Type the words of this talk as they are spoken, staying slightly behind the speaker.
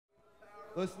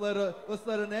Let's let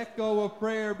an echo of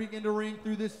prayer begin to ring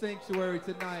through this sanctuary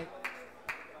tonight.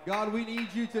 God, we need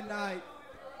you tonight.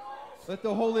 Let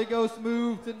the Holy Ghost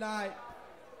move tonight.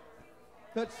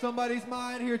 Touch somebody's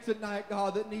mind here tonight,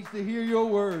 God, that needs to hear your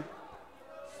word.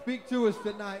 Speak to us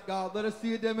tonight, God. Let us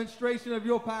see a demonstration of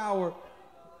your power.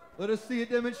 Let us see a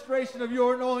demonstration of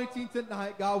your anointing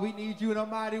tonight, God. We need you in a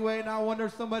mighty way, and I wonder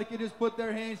if somebody could just put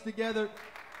their hands together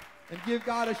and give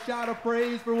God a shout of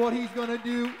praise for what he's going to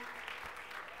do.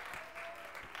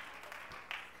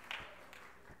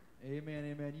 Amen,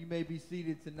 amen. You may be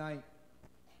seated tonight.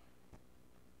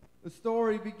 The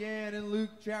story began in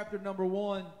Luke chapter number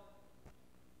 1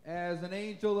 as an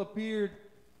angel appeared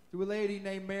to a lady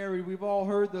named Mary. We've all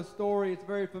heard the story. It's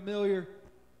very familiar.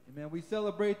 Amen. We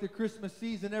celebrate the Christmas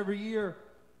season every year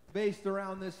based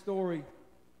around this story.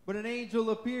 But an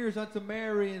angel appears unto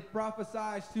Mary and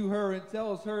prophesies to her and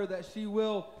tells her that she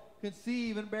will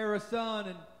conceive and bear a son,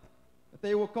 and that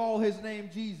they will call his name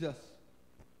Jesus.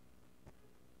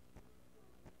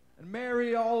 And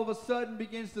Mary all of a sudden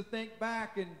begins to think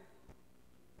back, and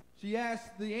she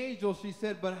asked the angel, she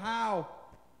said, but how?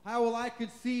 How will I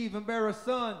conceive and bear a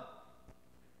son?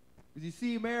 Because you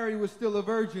see, Mary was still a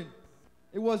virgin.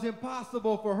 It was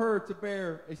impossible for her to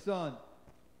bear a son.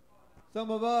 Some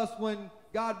of us, when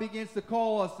God begins to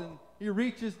call us and he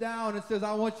reaches down and says,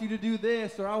 I want you to do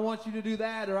this, or I want you to do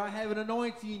that, or I have an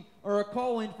anointing or a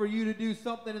calling for you to do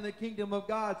something in the kingdom of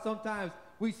God, sometimes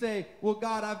we say, well,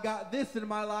 God, I've got this in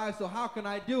my life, so how can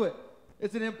I do it?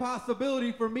 It's an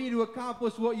impossibility for me to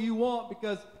accomplish what you want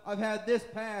because I've had this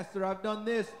past or I've done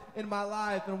this in my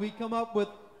life. And we come up with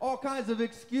all kinds of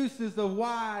excuses of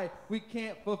why we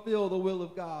can't fulfill the will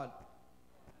of God.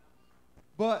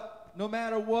 But no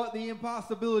matter what the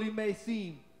impossibility may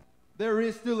seem, there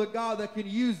is still a God that can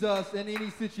use us in any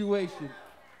situation.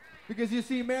 Because you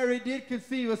see, Mary did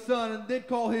conceive a son and did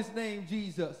call his name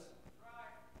Jesus.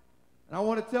 And I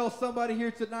want to tell somebody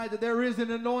here tonight that there is an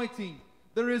anointing.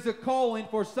 There is a calling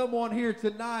for someone here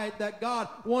tonight that God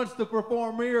wants to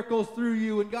perform miracles through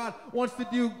you, and God wants to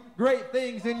do great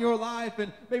things in your life.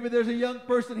 And maybe there's a young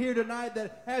person here tonight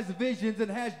that has visions and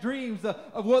has dreams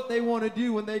of what they want to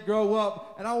do when they grow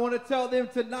up. And I want to tell them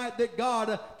tonight that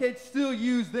God can still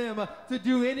use them to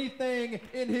do anything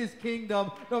in his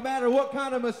kingdom. No matter what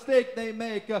kind of mistake they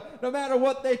make, no matter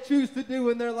what they choose to do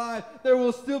in their life, there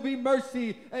will still be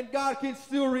mercy, and God can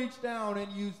still reach down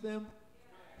and use them.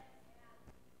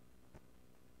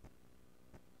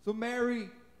 So Mary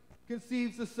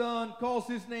conceives a son, calls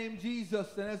his name Jesus,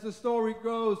 and as the story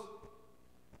goes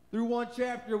through one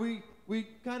chapter, we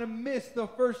kind of miss the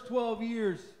first 12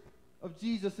 years of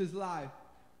Jesus' life.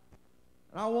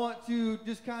 And I want to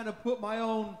just kind of put my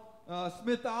own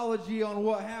Smithology on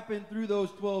what happened through those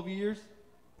 12 years.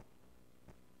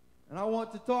 And I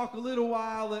want to talk a little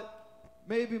while that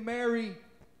maybe Mary,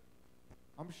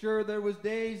 I'm sure there was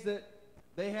days that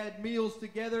they had meals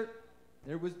together.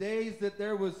 There was days that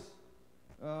there was,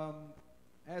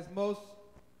 as most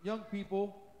young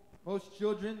people, most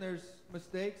children, there's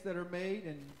mistakes that are made.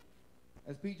 And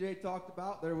as PJ talked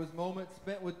about, there was moments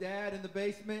spent with Dad in the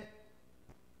basement.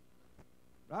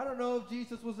 I don't know if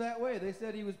Jesus was that way. They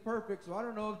said he was perfect, so I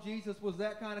don't know if Jesus was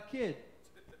that kind of kid.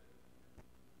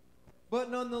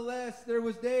 But nonetheless, there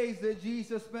was days that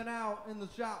Jesus spent out in the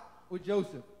shop with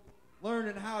Joseph,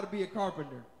 learning how to be a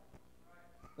carpenter.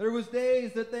 There was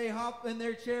days that they hopped in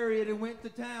their chariot and went to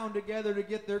town together to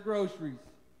get their groceries.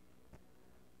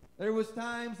 There was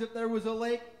times if there was a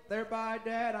lake there by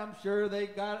Dad, I'm sure they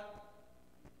got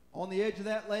on the edge of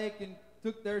that lake and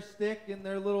took their stick and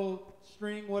their little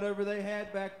string, whatever they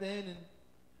had back then, and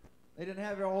they didn't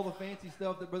have all the fancy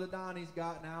stuff that Brother Donnie's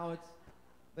got now.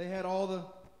 They had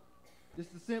all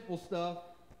just the simple stuff.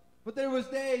 But there was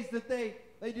days that they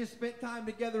just spent time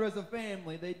together as a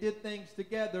family. They did things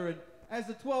together, and as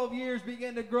the 12 years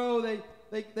began to grow, they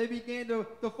began to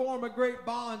form a great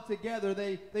bond together.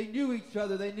 They knew each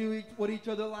other. They knew what each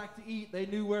other liked to eat. They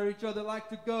knew where each other liked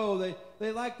to go.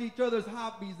 They liked each other's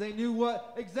hobbies. They knew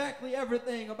exactly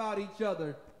everything about each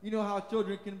other. You know how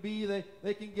children can be.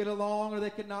 They can get along or they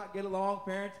cannot get along.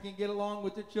 Parents can get along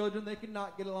with their children. They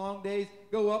cannot get along. Days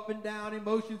go up and down.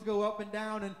 Emotions go up and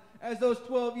down. And as those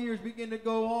 12 years begin to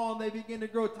go on, they begin to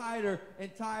grow tighter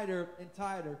and tighter and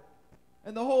tighter.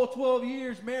 And the whole 12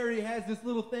 years, Mary has this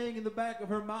little thing in the back of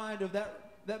her mind of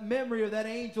that memory of that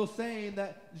angel saying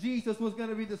that Jesus was going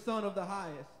to be the Son of the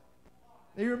Highest.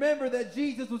 And you remember that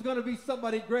Jesus was going to be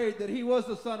somebody great, that he was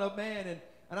the Son of Man.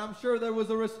 And I'm sure there was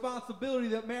a responsibility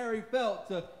that Mary felt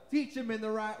to teach him in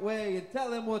the right way and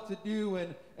tell him what to do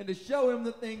and to show him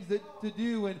the things to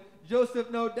do. And Joseph,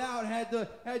 no doubt, had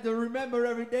to remember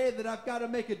every day that I've got to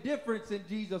make a difference in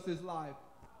Jesus' life.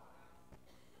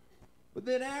 But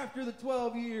then after the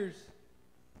 12 years,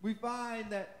 we find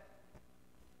that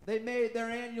they made their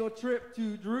annual trip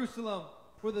to Jerusalem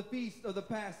for the feast of the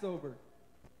Passover.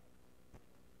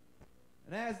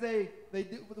 And as they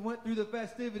went through the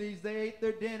festivities, they ate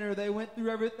their dinner, they went through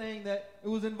everything that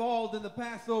was involved in the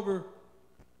Passover.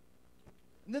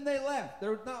 And then they left.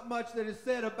 There was not much that is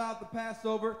said about the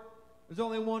Passover. There's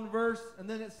only one verse, and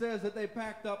then it says that they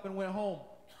packed up and went home.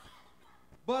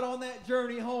 But on that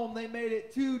journey home, they made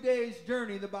it 2 days'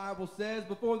 journey, the Bible says,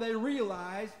 before they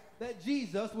realized that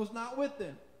Jesus was not with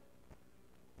them.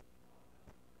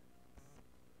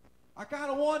 I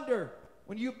kind of wonder,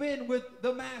 when you've been with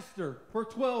the Master for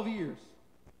 12 years,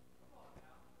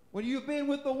 when you've been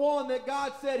with the one that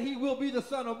God said he will be the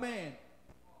Son of Man,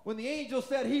 when the angel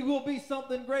said he will be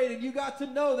something great, and you got to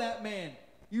know that man,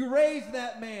 you raised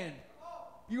that man,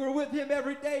 you were with him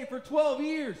every day for 12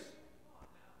 years.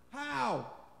 How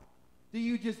do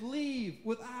you just leave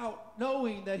without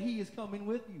knowing that he is coming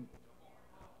with you?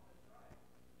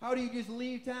 How do you just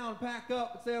leave town, pack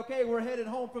up, and say, okay, we're headed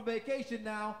home from vacation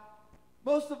now?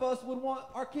 Most of us would want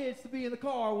our kids to be in the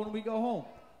car when we go home.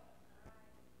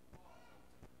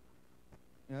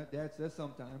 Yeah, Dad says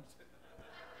sometimes.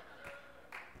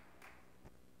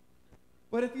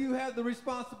 But if you have the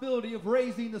responsibility of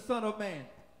raising the Son of Man,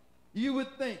 you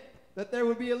would think that there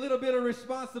would be a little bit of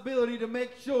responsibility to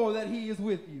make sure that he is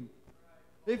with you.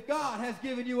 If God has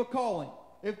given you a calling,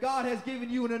 if God has given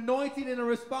you an anointing and a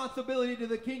responsibility to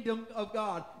the kingdom of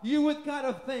God, you would kind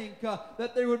of think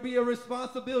that there would be a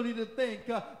responsibility to think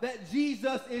that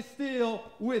Jesus is still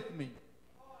with me.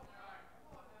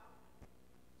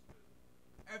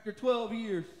 After 12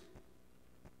 years,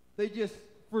 they just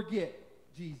forget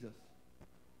Jesus.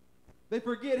 They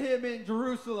forget him in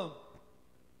Jerusalem.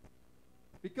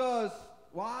 Because,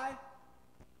 why?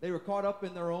 They were caught up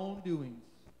in their own doings.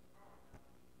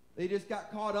 They just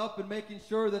got caught up in making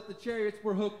sure that the chariots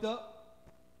were hooked up.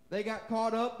 They got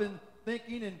caught up in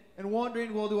thinking and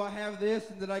wondering, well, do I have this?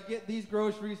 And did I get these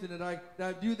groceries? And did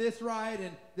I do this right?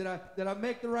 And did I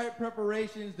make the right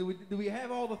preparations? Do we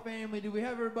have all the family? Do we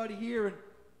have everybody here? And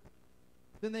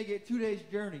then they get 2 days'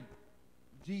 journey.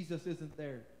 Jesus isn't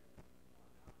there.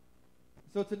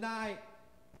 So tonight,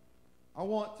 I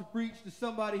want to preach to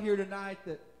somebody here tonight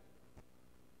that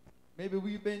maybe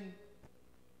we've been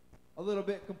a little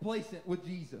bit complacent with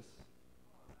Jesus.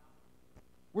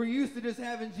 We're used to just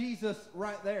having Jesus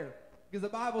right there, because the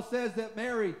Bible says that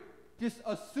Mary just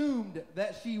assumed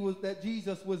that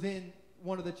Jesus was in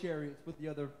one of the chariots with the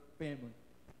other family.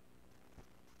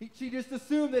 She just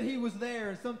assumed that he was there,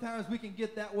 and sometimes we can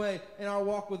get that way in our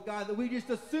walk with God, that we just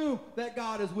assume that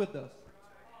God is with us.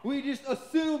 We just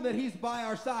assume that he's by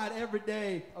our side every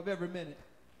day of every minute.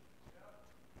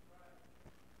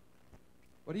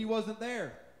 But he wasn't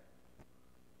there.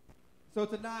 So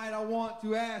tonight I want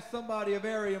to ask somebody a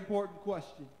very important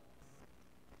question.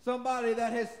 Somebody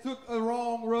that has took a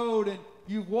wrong road and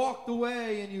you've walked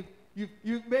away and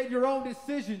you've made your own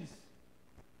decisions.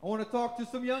 I want to talk to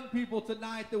some young people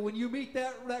tonight that when you meet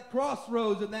that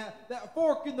crossroads and that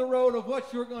fork in the road of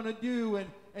what you're going to do,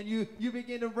 and you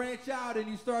begin to branch out and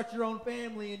you start your own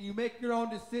family and you make your own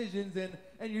decisions and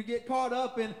you get caught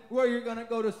up in where you're going to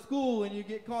go to school, and you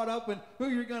get caught up in who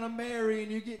you're going to marry,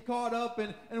 and you get caught up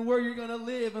in where you're going to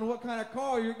live and what kind of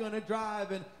car you're going to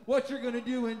drive and what you're going to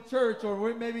do in church,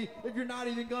 or maybe if you're not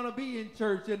even going to be in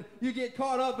church, and you get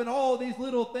caught up in all these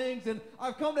little things. And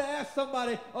I've come to ask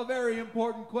somebody a very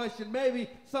important question. Maybe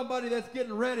somebody that's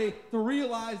getting ready to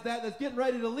realize that's getting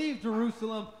ready to leave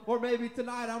Jerusalem, or maybe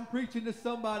tonight I'm preaching to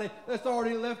somebody that's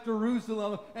already left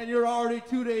Jerusalem and you're already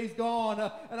 2 days gone.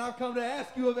 And I've come to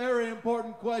ask you a very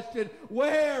important question.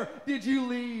 Where did you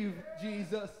leave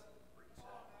Jesus?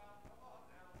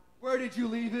 Where did you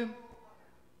leave him?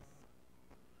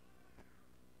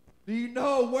 Do you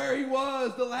know where he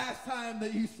was the last time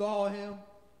that you saw him?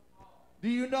 Do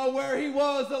you know where he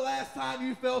was the last time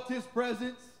you felt his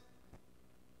presence?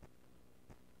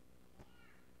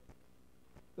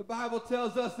 The Bible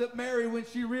tells us that Mary, when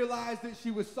she realized that she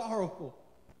was sorrowful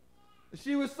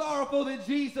that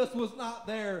Jesus was not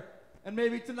there. And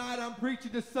maybe tonight I'm preaching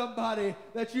to somebody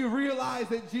that you realize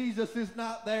that Jesus is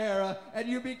not there, and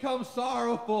you become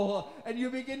sorrowful, and you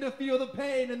begin to feel the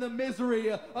pain and the misery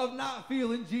of not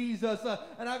feeling Jesus.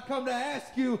 And I've come to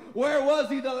ask you, where was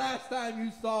he the last time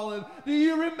you saw him? Do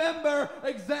you remember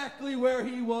exactly where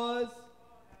he was?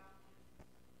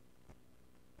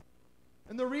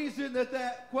 And the reason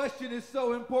that question is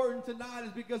so important tonight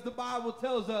is because the Bible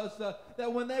tells us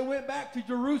that when they went back to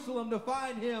Jerusalem to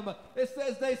find him, it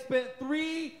says they spent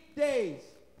 3 days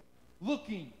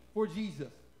looking for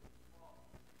Jesus.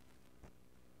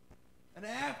 And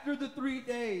after the 3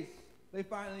 days, they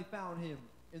finally found him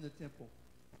in the temple.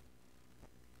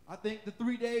 I think the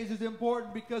 3 days is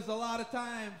important because a lot of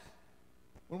times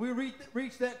when we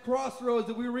reach that crossroads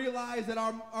and we realize that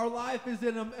our life is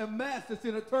in a mess, it's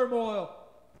in a turmoil,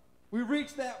 we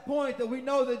reach that point that we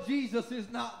know that Jesus is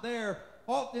not there.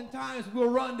 Oftentimes we'll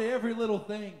run to every little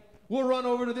thing. We'll run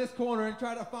over to this corner and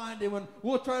try to find him, and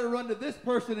we'll try to run to this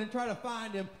person and try to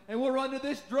find him, and we'll run to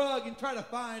this drug and try to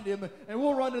find him, and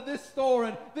we'll run to this store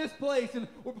and this place, and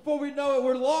before we know it,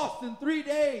 we're lost in 3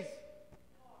 days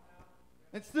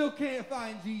and still can't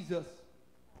find Jesus.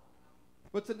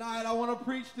 But tonight I want to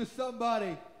preach to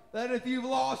somebody that if you've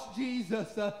lost Jesus,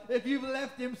 if you've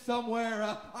left him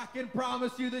somewhere, I can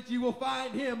promise you that you will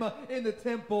find him in the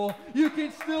temple. You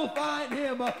can still find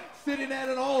him sitting at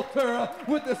an altar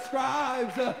with the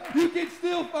scribes. You can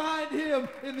still find him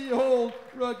in the old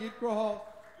rugged cross.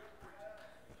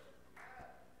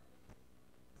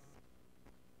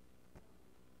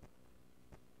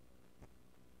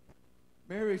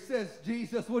 Mary says,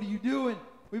 Jesus, what are you doing?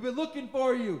 We've been looking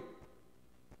for you.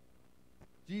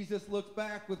 Jesus looks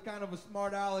back with kind of a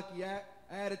smart alecky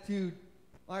attitude,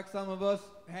 like some of us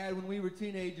had when we were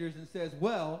teenagers, and says,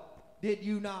 well, did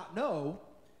you not know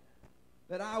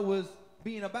that I was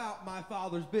being about my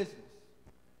Father's business?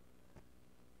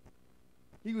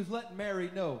 He was letting Mary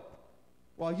know,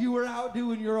 while you were out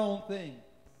doing your own thing,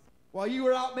 while you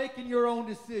were out making your own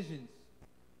decisions,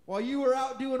 while you were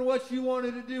out doing what you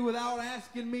wanted to do without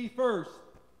asking me first,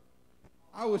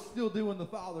 I was still doing the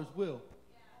Father's will.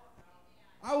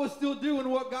 I was still doing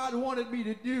what God wanted me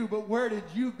to do, but where did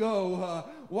you go?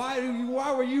 Why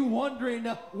were you wondering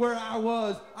where I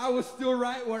was? I was still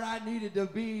right where I needed to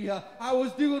be. I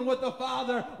was doing what the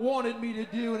Father wanted me to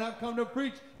do, and I've come to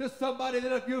preach to somebody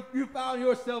that if you found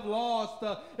yourself lost,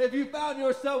 if you found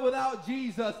yourself without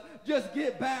Jesus, just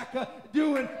get back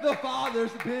doing the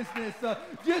Father's business.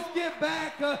 Just get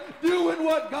back doing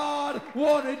what God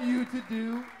wanted you to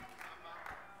do.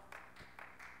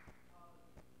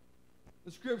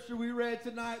 The scripture we read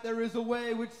tonight, there is a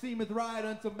way which seemeth right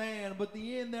unto man, but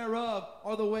the end thereof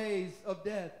are the ways of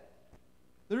death.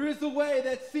 There is a way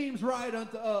that seems right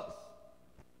unto us.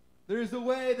 There is a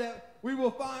way that we will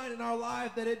find in our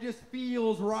life that it just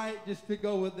feels right just to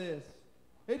go with this.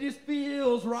 It just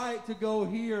feels right to go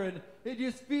here, and it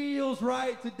just feels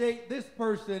right to date this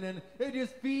person, and it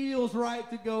just feels right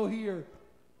to go here.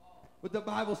 But the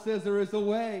Bible says there is a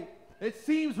way. It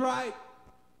seems right,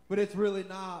 but it's really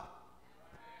not.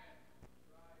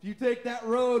 If you take that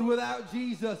road without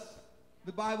Jesus,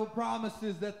 the Bible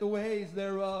promises that the ways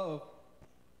thereof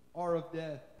are of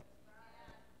death.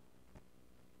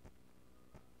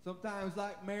 Sometimes,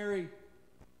 like Mary,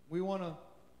 we want to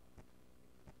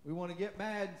get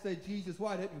mad and say, Jesus,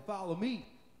 why didn't you follow me?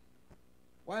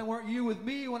 Why weren't you with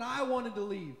me when I wanted to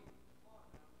leave?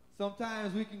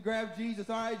 Sometimes we can grab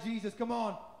Jesus. All right, Jesus, come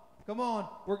on.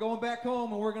 We're going back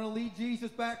home, and we're going to lead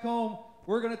Jesus back home.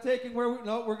 We're going to take him where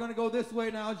we're going to go this way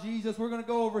now, Jesus. We're going to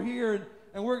go over here,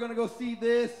 and we're going to go see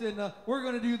this, and we're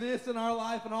going to do this in our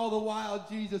life. And all the while,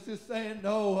 Jesus is saying,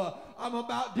 no, I'm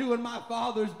about doing my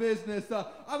Father's business.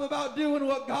 I'm about doing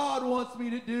what God wants me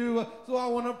to do. So I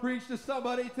want to preach to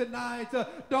somebody tonight.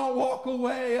 Don't walk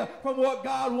away from what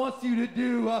God wants you to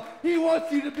do. He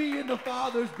wants you to be in the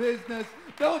Father's business.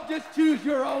 Don't just choose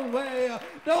your own way.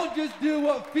 Don't just do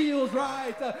what feels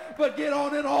right, but get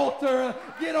on an altar.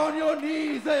 Get on your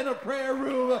knees in a prayer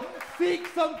room. Seek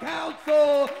some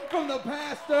counsel from the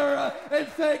pastor and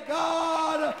say,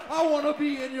 God, I want to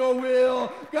be in your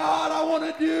will. God, I want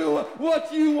to do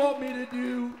what you want me to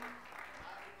do.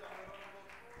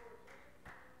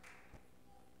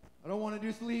 I don't want to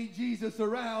just lead Jesus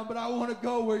around, but I want to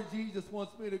go where Jesus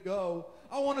wants me to go.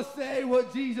 I want to say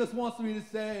what Jesus wants me to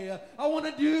say. I want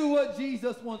to do what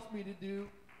Jesus wants me to do.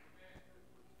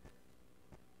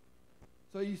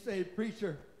 So you say,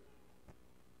 preacher,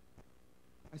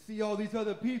 I see all these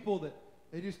other people that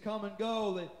they just come and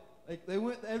go. They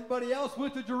went. Everybody else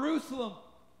went to Jerusalem.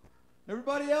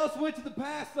 Everybody else went to the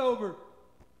Passover.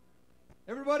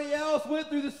 Everybody else went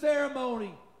through the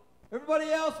ceremony.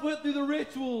 Everybody else went through the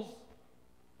rituals.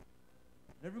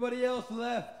 Everybody else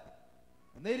left.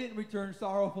 And they didn't return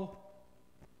sorrowful.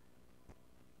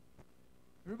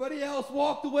 Everybody else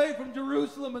walked away from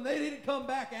Jerusalem and they didn't come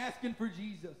back asking for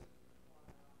Jesus.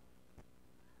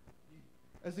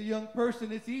 As a young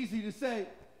person, it's easy to say,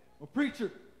 well,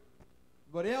 preacher,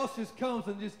 everybody else just comes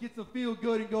and just gets to feel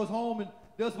good and goes home and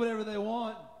does whatever they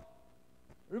want.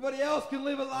 Everybody else can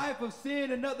live a life of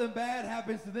sin and nothing bad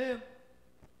happens to them.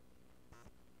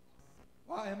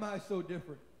 Why am I so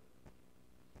different?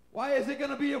 Why is it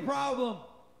going to be a problem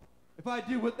if I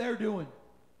do what they're doing?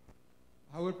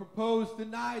 I would propose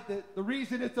tonight that the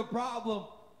reason it's a problem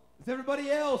is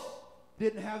everybody else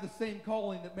didn't have the same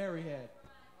calling that Mary had.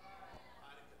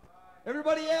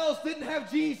 Everybody else didn't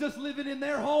have Jesus living in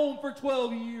their home for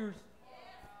 12 years.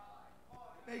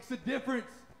 It makes a difference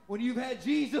when you've had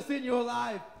Jesus in your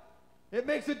life. It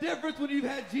makes a difference when you've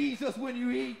had Jesus when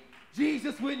you eat,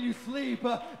 Jesus when you sleep,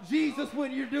 Jesus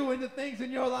when you're doing the things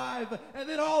in your life, and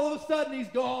then all of a sudden he's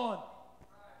gone.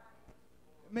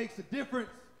 It makes a difference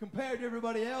compared to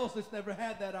everybody else that's never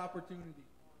had that opportunity.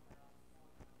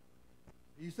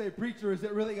 You say, preacher, is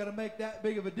it really going to make that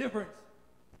big of a difference?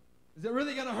 Is it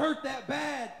really going to hurt that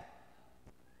bad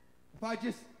if I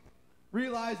just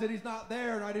realize that he's not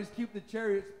there and I just keep the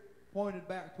chariots pointed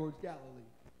back towards Galilee?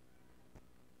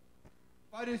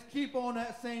 If I just keep on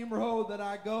that same road that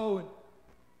I go and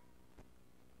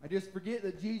I just forget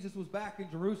that Jesus was back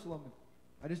in Jerusalem,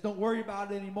 I just don't worry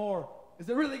about it anymore, is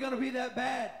it really going to be that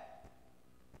bad?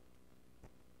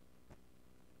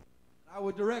 I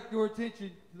would direct your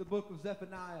attention to the book of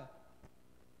Zephaniah.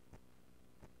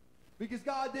 Because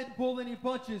God didn't pull any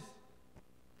punches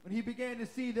when he began to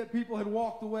see that people had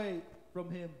walked away from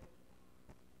him.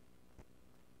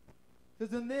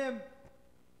 Because in them,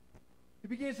 he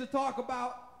begins to talk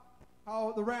about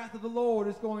how the wrath of the Lord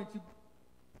is going to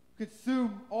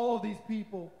consume all of these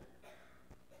people.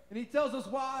 And he tells us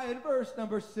why in verse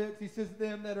number 6. He says,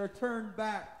 them that are turned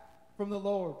back from the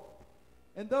Lord,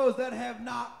 and those that have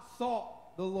not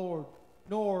sought the Lord,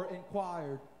 nor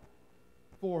inquired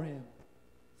for him.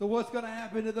 So what's going to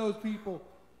happen to those people?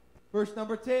 Verse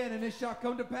number 10, and it shall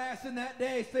come to pass in that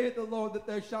day, saith the Lord, that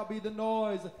there shall be the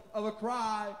noise of a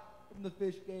cry from the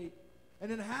fish gate,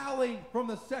 and an howling from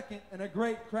the second, and a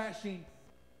great crashing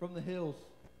from the hills.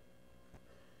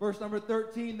 Verse number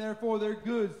 13, therefore their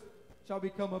goods shall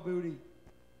become a booty,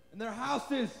 and their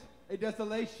houses a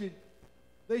desolation.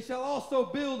 They shall also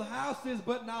build houses,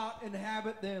 but not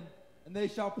inhabit them, and they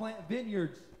shall plant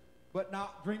vineyards, but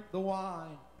not drink the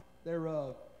wine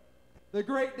thereof. The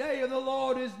great day of the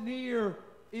Lord is near,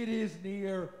 it is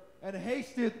near, and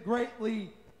hasteth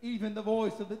greatly, even the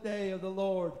voice of the day of the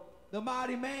Lord. The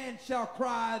mighty man shall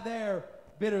cry there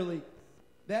bitterly.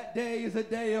 That day is a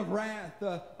day of wrath,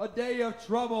 a day of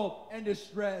trouble and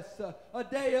distress, a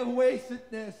day of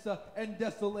wastedness and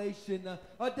desolation,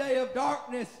 a day of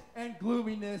darkness and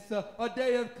gloominess, a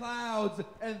day of clouds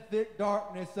and thick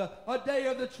darkness, a day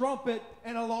of the trumpet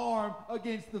and alarm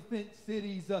against the fenced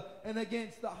cities and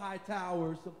against the high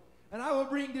towers. And I will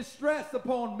bring distress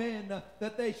upon men,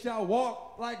 that they shall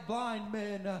walk like blind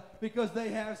men, because they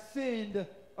have sinned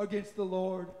against the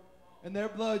Lord. And their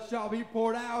blood shall be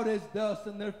poured out as dust,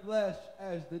 and their flesh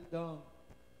as the dung.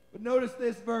 But notice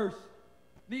this verse.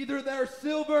 Neither their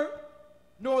silver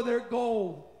nor their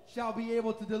gold shall be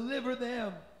able to deliver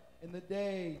them in the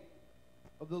day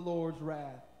of the Lord's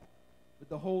wrath. But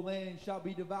the whole land shall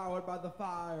be devoured by the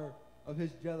fire of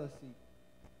his jealousy.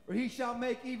 For he shall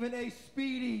make even a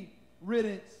speedy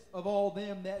riddance of all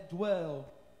them that dwell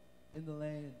in the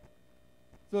land.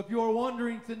 So if you're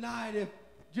wondering tonight if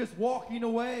just walking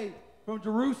away from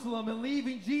Jerusalem and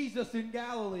leaving Jesus in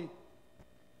Galilee,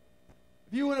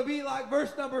 if you want to be like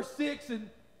verse number 6 and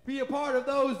be a part of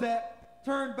those that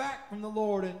turned back from the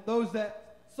Lord and those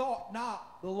that sought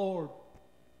not the Lord,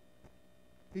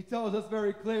 he tells us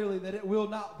very clearly that it will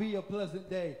not be a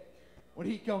pleasant day when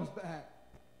he comes back.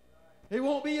 It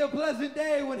won't be a pleasant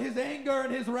day when his anger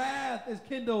and his wrath is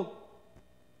kindled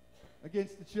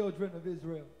against the children of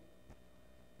Israel.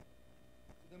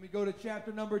 Then we go to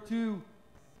chapter number 2.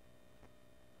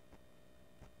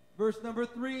 Verse number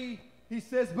 3, he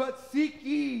says, but seek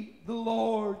ye the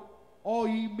Lord, all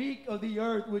ye meek of the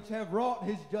earth, which have wrought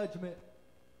his judgment.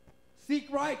 Seek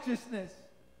righteousness,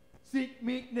 seek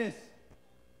meekness,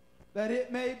 that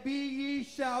it may be ye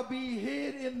shall be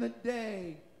hid in the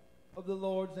day of the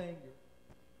Lord's anger.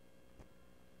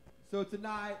 So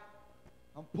tonight,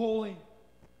 I'm pulling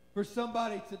for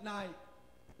somebody tonight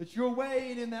that you're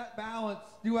weighing in that balance.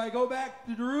 Do I go back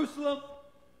to Jerusalem,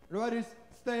 or do I just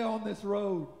stay on this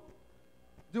road?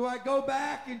 Do I go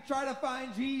back and try to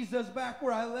find Jesus back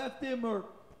where I left him, or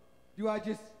do I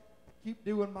just keep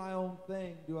doing my own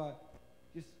thing? Do I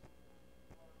just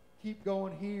keep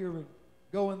going here and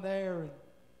going there and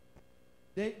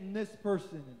dating this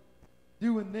person and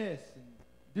doing this and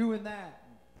doing that?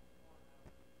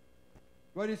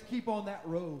 Do I just keep on that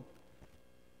road?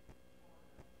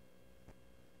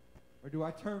 Or do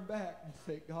I turn back and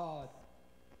say, God,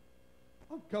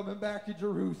 I'm coming back to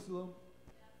Jerusalem.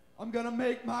 I'm going to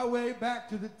make my way back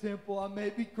to the temple. I may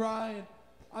be crying.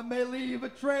 I may leave a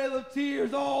trail of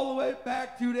tears all the way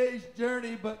back 2 days'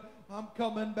 journey, but I'm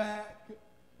coming back.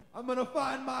 I'm going to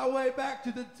find my way back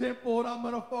to the temple, and I'm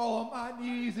going to fall on my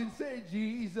knees and say,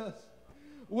 Jesus,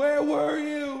 where were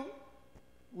you?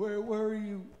 Where were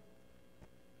you?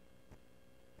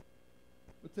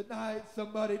 But tonight,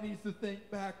 somebody needs to think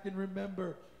back and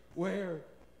remember where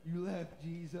you left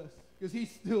Jesus, because he's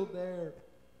still there,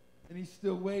 and he's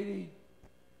still waiting.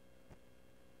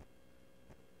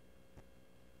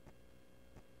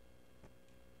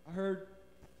 I heard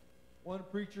one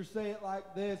preacher say it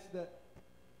like this, that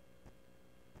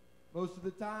most of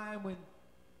the time when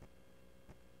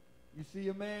you see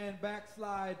a man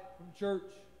backslide from church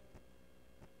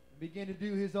and begin to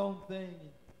do his own thing,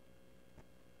 and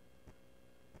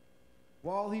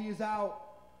while he is out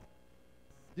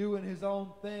doing his own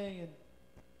thing and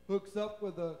hooks up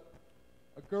with a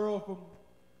girl from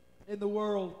in the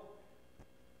world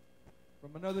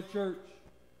from another church,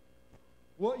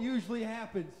 what usually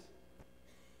happens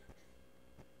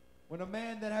when a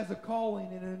man that has a calling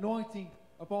and an anointing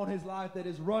upon his life that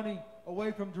is running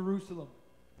away from Jerusalem,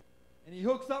 and he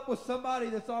hooks up with somebody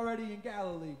that's already in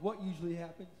Galilee, what usually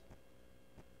happens?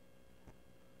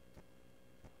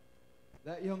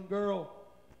 That young girl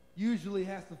usually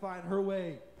has to find her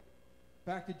way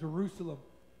back to Jerusalem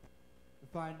to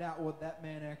find out what that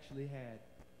man actually had.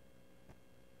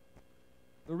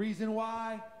 The reason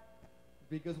why?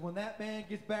 Because when that man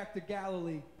gets back to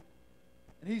Galilee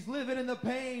and he's living in the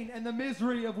pain and the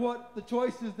misery of what the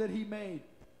choices that he made,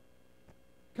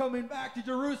 coming back to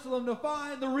Jerusalem to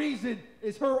find the reason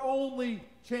is her only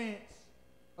chance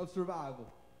of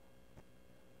survival.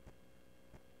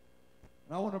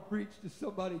 And I want to preach to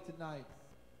somebody tonight.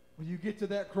 When you get to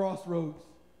that crossroads,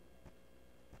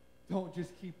 don't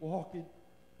just keep walking.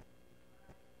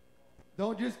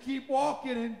 Don't just keep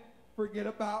walking and forget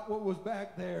about what was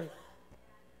back there.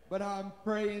 But I'm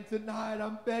praying tonight,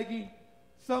 I'm begging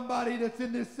somebody that's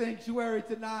in this sanctuary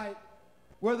tonight,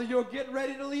 whether you're getting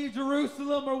ready to leave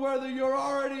Jerusalem or whether you're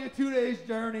already a 2 days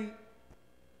journey,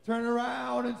 turn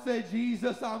around and say,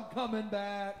 Jesus, I'm coming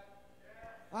back.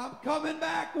 I'm coming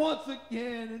back once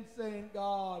again and saying,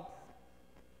 God,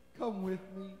 come with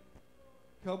me.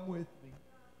 Come with me.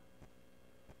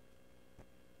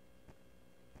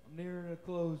 I'm nearing a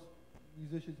close.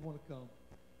 Musicians want to come.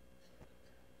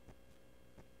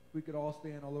 We could all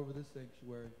stand all over this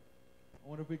sanctuary. I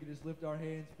wonder if we could just lift our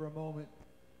hands for a moment.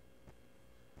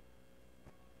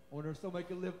 I wonder if somebody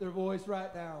could lift their voice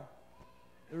right now.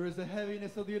 There is a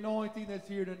heaviness of the anointing that's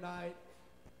here tonight.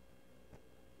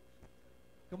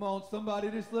 Come on, somebody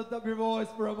just lift up your voice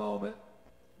for a moment.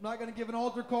 I'm not going to give an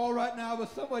altar call right now,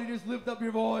 but somebody just lift up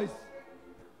your voice.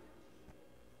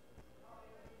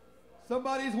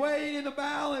 Somebody's weighing in the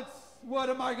balance. What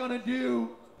am I going to do?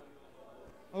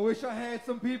 I wish I had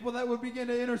some people that would begin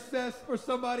to intercess for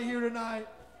somebody here tonight.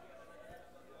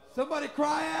 Somebody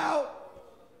cry out.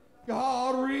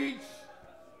 God, reach.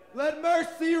 Let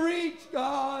mercy reach,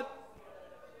 God.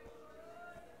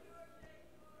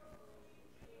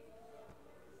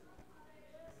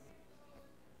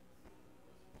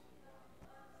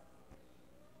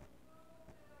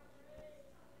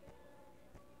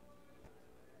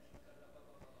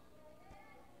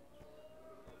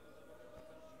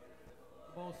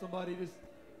 Come on, somebody, just,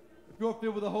 if you're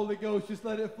filled with the Holy Ghost, just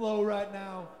let it flow right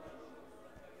now.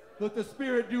 Let the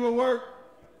Spirit do a work.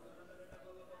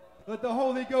 Let the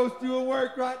Holy Ghost do a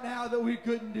work right now that we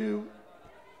couldn't do.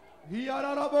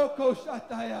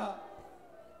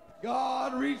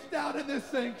 God, reach down in this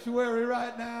sanctuary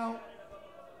right now.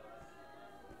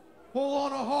 Pull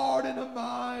on a heart and a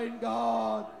mind,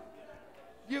 God.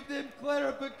 Give them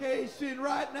clarification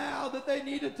right now that they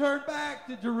need to turn back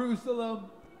to Jerusalem.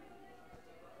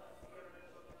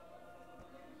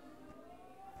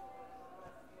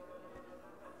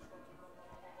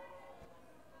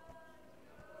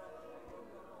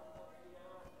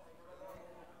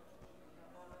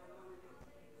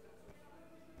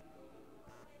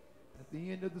 At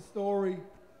the end of the story,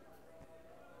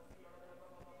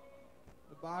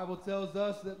 the Bible tells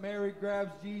us that Mary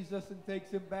grabs Jesus and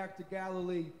takes him back to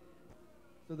Galilee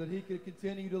so that he could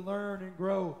continue to learn and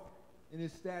grow in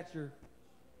his stature.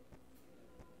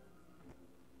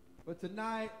 But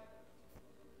tonight,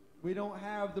 we don't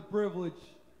have the privilege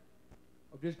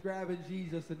of just grabbing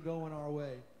Jesus and going our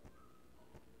way.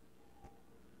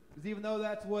 Because even though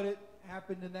that's what it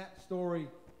happened in that story,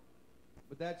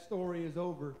 but that story is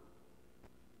over.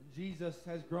 Jesus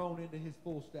has grown into his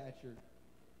full stature.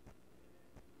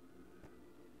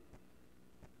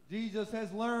 Jesus has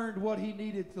learned what he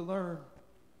needed to learn.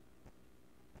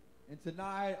 And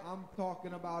tonight I'm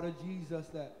talking about a Jesus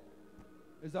that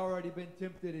has already been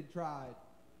tempted and tried.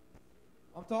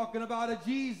 I'm talking about a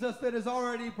Jesus that has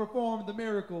already performed the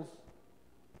miracles.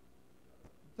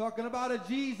 I'm talking about a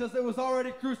Jesus that was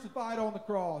already crucified on the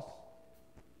cross.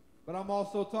 But I'm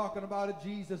also talking about a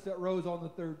Jesus that rose on the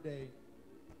third day.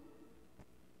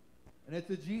 And it's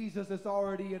a Jesus that's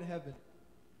already in heaven,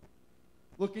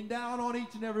 looking down on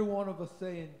each and every one of us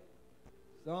saying,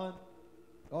 son,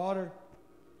 daughter,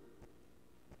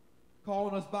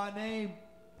 calling us by name,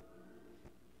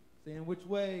 saying, which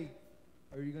way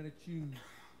are you going to choose?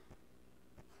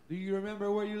 Do you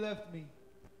remember where you left me?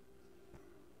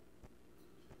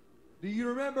 Do you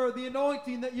remember the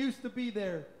anointing that used to be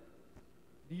there?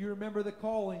 Do you remember the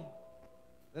calling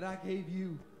that I gave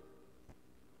you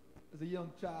as a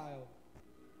young child?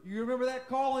 Do you remember that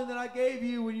calling that I gave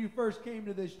you when you first came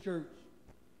to this church?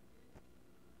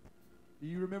 Do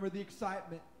you remember the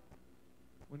excitement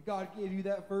when God gave you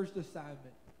that first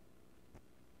assignment?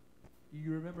 Do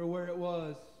you remember where it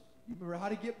was? Do you remember how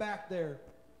to get back there?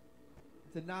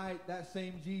 Tonight, that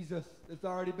same Jesus that's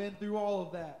already been through all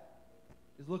of that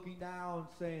is looking down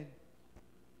saying,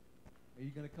 are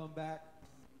you going to come back?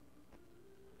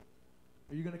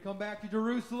 Are you going to come back to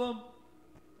Jerusalem?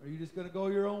 Or are you just going to go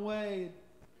your own way and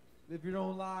live your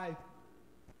own life?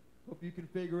 Hope you can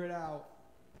figure it out.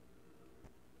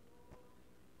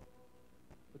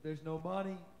 But there's no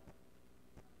money.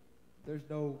 There's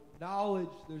no knowledge.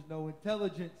 There's no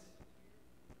intelligence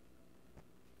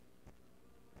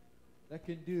that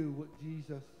can do what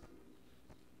Jesus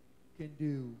can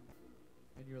do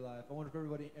in your life. I wonder if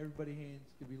everybody's hands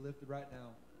can be lifted right now.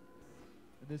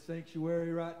 In this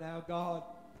sanctuary right now, God,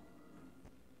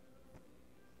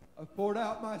 I've poured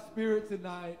out my spirit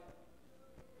tonight.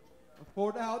 I've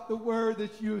poured out the word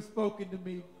that you have spoken to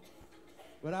me.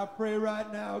 But I pray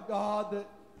right now, God, that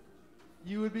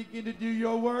you would begin to do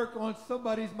your work on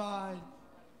somebody's mind.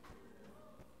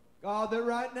 God, that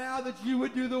right now that you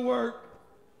would do the work,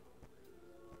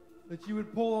 that you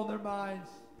would pull on their minds.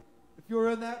 If you're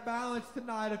in that balance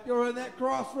tonight, if you're in that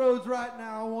crossroads right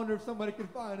now, I wonder if somebody can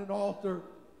find an altar.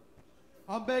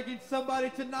 I'm begging somebody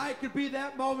tonight could be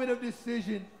that moment of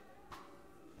decision.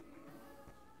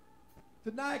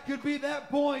 Tonight could be that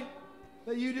point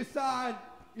that you decide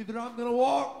either I'm going to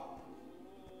walk,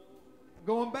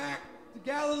 going back to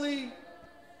Galilee,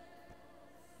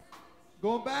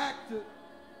 going back to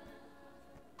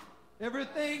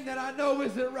everything that I know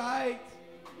isn't right,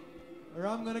 or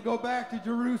I'm going to go back to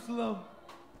Jerusalem.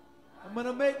 I'm going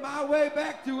to make my way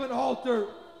back to an altar,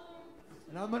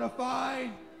 and I'm going to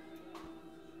find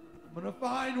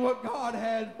what God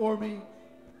had for me.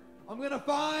 I'm going to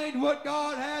find what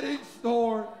God had in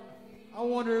store. I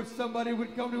wonder if somebody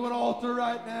would come to an altar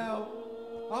right now.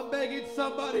 I'm begging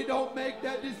somebody, don't make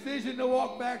that decision to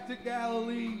walk back to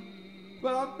Galilee.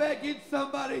 But I'm begging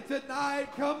somebody tonight,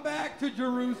 come back to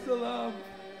Jerusalem.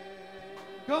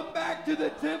 Come back to the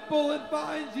temple and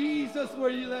find Jesus where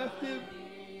you left him.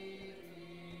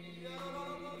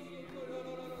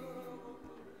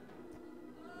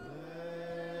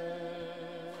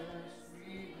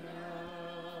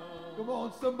 Come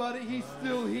on, somebody, he's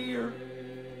still here.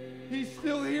 He's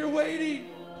still here waiting.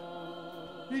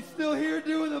 He's still here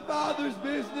doing the Father's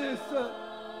business.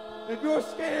 If you're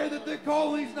scared that the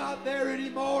calling's not there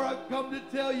anymore, I've come to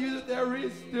tell you that there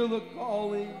is still a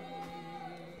calling.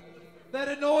 That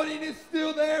anointing is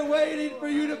still there waiting for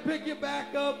you to pick it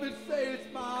back up and say,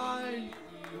 it's mine.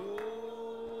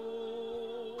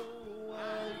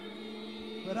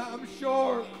 But I'm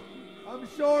sure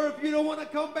if you don't want to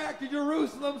come back to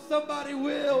Jerusalem, somebody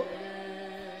will.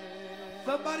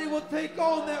 Somebody will take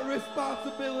on that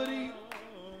responsibility.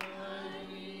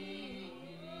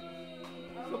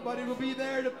 Somebody will be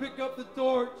there to pick up the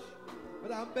torch.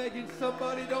 But I'm begging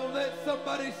somebody, don't let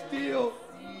somebody steal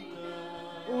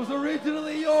what was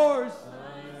originally yours.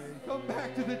 Come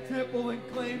back to the temple and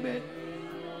claim it.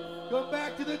 Come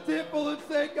back to the temple and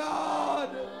say, God,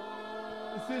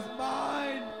 this is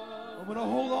mine. I'm going to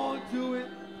hold on to it.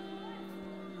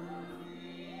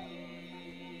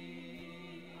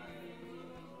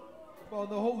 Come on,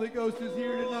 the Holy Ghost is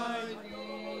here tonight.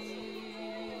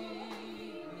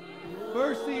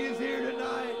 Mercy is here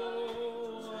tonight.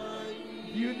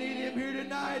 If you need him here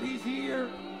tonight, he's here.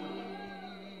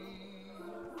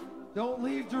 Don't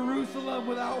leave Jerusalem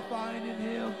without finding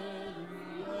him.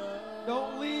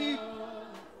 Don't leave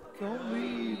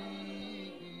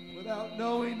without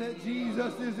knowing that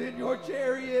Jesus is in your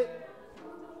chariot.